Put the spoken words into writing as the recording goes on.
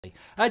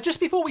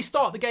Just before we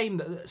start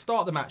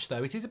the match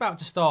though, it is about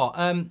to start.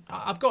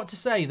 I've got to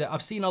say that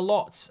I've seen a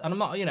lot, and I'm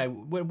not, you know,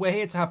 we're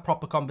here to have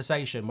proper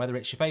conversation, whether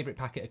it's your favourite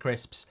packet of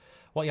crisps,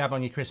 what you have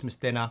on your Christmas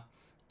dinner,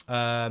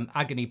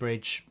 agony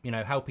bridge, you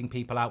know, helping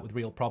people out with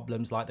real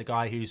problems, like the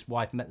guy whose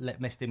wife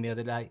left him the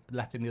other day.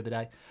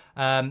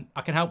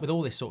 I can help with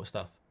all this sort of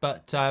stuff,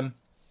 but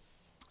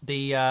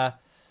the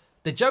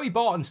Joey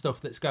Barton stuff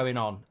that's going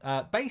on,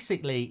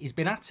 basically, he's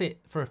been at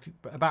it for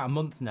about a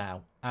month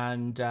now,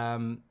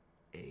 and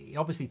he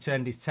obviously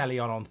turned his telly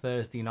on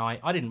Thursday night.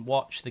 I didn't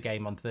watch the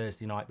game on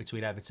Thursday night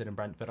between Everton and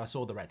Brentford. I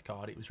saw the red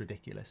card. It was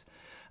ridiculous.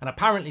 And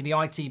apparently the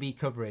ITV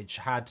coverage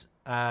had,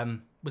 I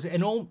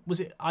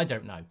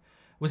don't know.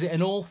 Was it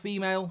an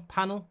all-female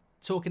panel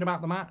talking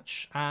about the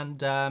match?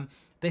 And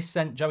this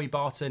sent Joey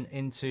Barton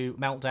into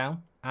meltdown.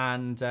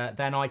 And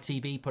then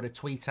ITV put a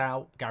tweet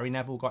out. Gary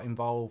Neville got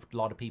involved. A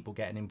lot of people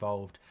getting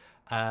involved.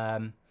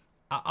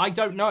 I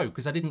don't know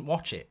because I didn't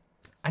watch it.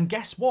 And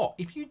guess what?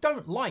 If you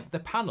don't like the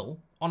panel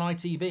on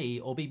ITV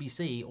or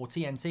BBC or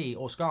TNT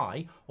or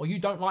Sky, or you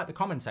don't like the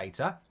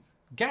commentator,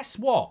 guess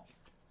what?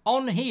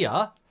 On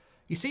here,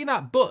 you see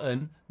that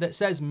button that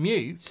says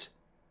mute?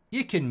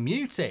 You can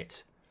mute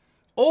it.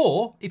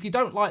 Or, if you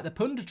don't like the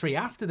punditry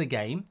after the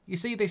game, you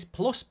see this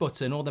plus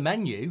button or the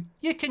menu,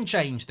 you can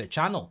change the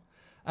channel.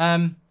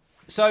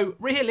 So,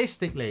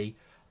 realistically,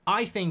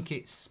 I think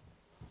you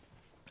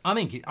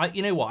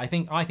know what? I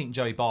think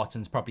Joey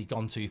Barton's probably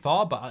gone too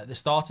far. But at the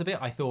start of it,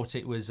 I thought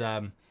it was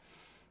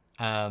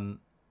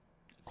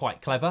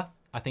quite clever.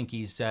 I think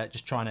he's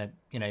just trying to,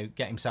 you know,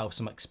 get himself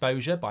some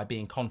exposure by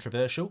being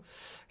controversial.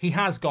 He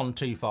has gone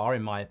too far,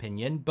 in my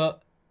opinion.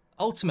 But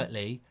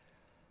ultimately,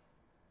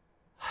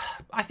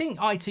 I think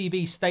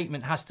ITV's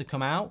statement has to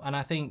come out, and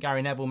I think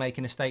Gary Neville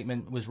making a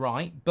statement was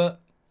right. But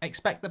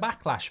expect the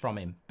backlash from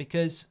him,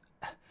 because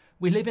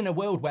we live in a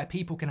world where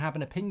people can have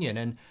an opinion,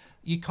 and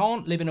you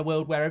can't live in a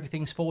world where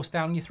everything's forced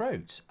down your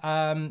throat.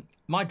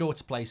 My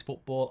daughter plays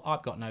football.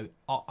 I've got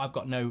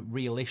no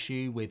real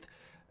issue with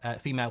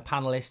female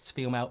panelists,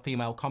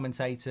 female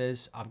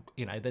commentators.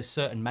 You know, there's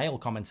certain male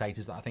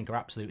commentators that I think are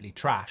absolutely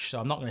trash. So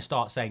I'm not going to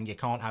start saying you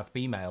can't have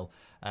female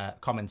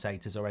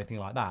commentators or anything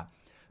like that.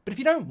 But if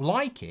you don't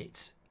like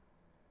it,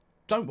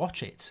 don't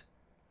watch it.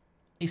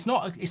 It's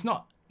not.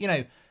 You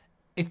know,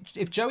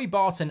 if Joey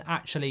Barton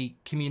actually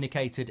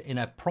communicated in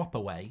a proper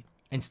way,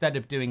 instead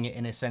of doing it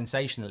in a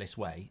sensationalist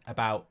way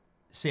about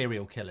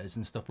serial killers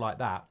and stuff like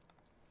that,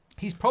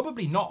 he's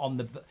probably not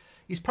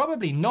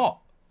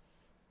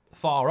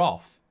far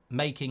off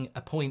making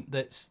a point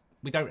that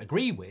we don't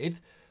agree with,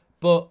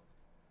 but,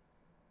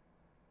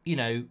 you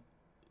know,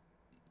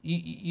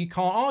 you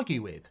can't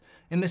argue with,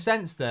 in the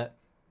sense that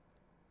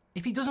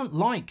if he doesn't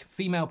like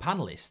female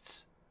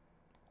panelists,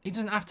 he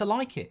doesn't have to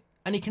like it,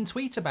 and he can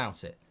tweet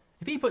about it.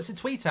 If he puts a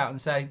tweet out and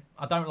say,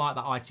 I don't like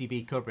that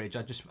ITV coverage,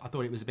 I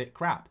thought it was a bit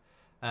crap,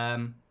 I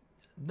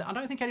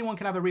don't think anyone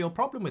can have a real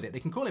problem with it. They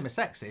can call him a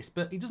sexist,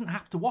 but he doesn't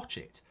have to watch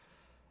it.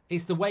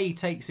 It's the way he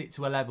takes it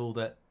to a level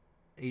that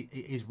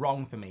is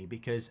wrong for me,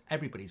 because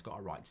everybody's got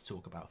a right to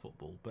talk about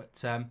football.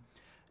 But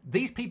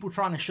these people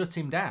trying to shut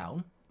him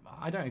down,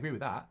 I don't agree with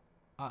that.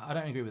 I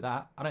don't agree with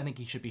that. I don't think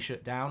he should be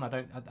shut down.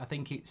 I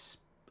think it's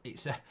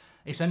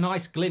a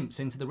nice glimpse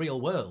into the real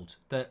world,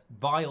 that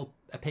vile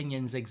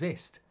opinions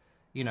exist.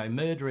 You know,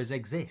 murderers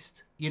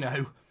exist. You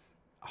know,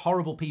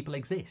 horrible people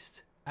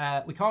exist.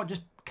 We can't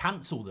just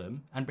cancel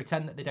them and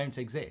pretend that they don't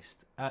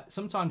exist.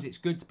 Sometimes it's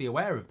good to be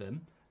aware of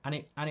them, and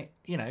it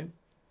you know,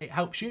 it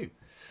helps you.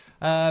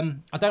 I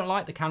don't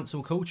like the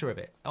cancel culture of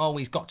it. Oh,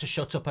 he's got to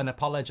shut up and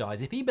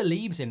apologise. If he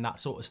believes in that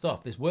sort of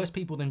stuff, there's worse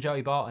people than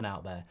Joey Barton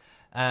out there.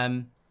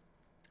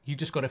 You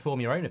just got to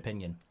form your own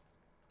opinion.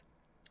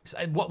 So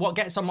what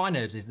gets on my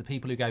nerves is the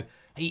people who go,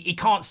 he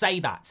can't say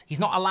that. He's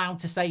not allowed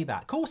to say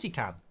that. Of course he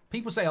can.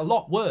 People say a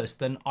lot worse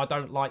than I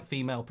don't like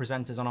female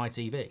presenters on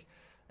ITV.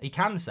 He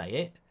can say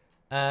it,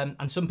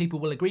 and some people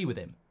will agree with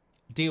him.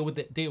 Deal with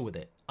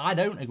it. I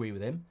don't agree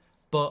with him,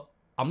 but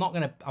I'm not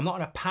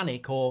gonna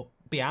panic or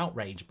be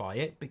outraged by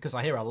it, because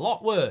I hear a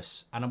lot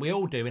worse, and we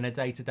all do in a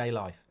day-to-day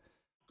life.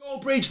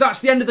 Goldbridge,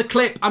 that's the end of the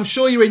clip. I'm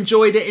sure you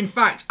enjoyed it. In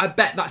fact, I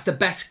bet that's the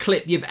best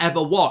clip you've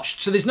ever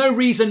watched. So there's no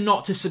reason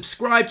not to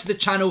subscribe to the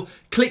channel,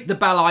 click the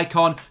bell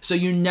icon so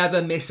you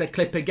never miss a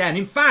clip again.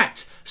 In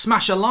fact,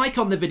 smash a like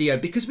on the video,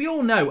 because we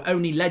all know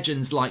only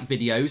legends like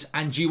videos,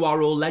 and you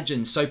are all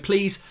legends. So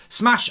please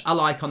smash a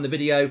like on the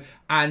video,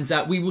 and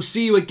we will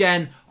see you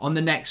again on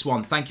the next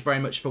one. Thank you very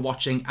much for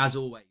watching, as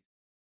always.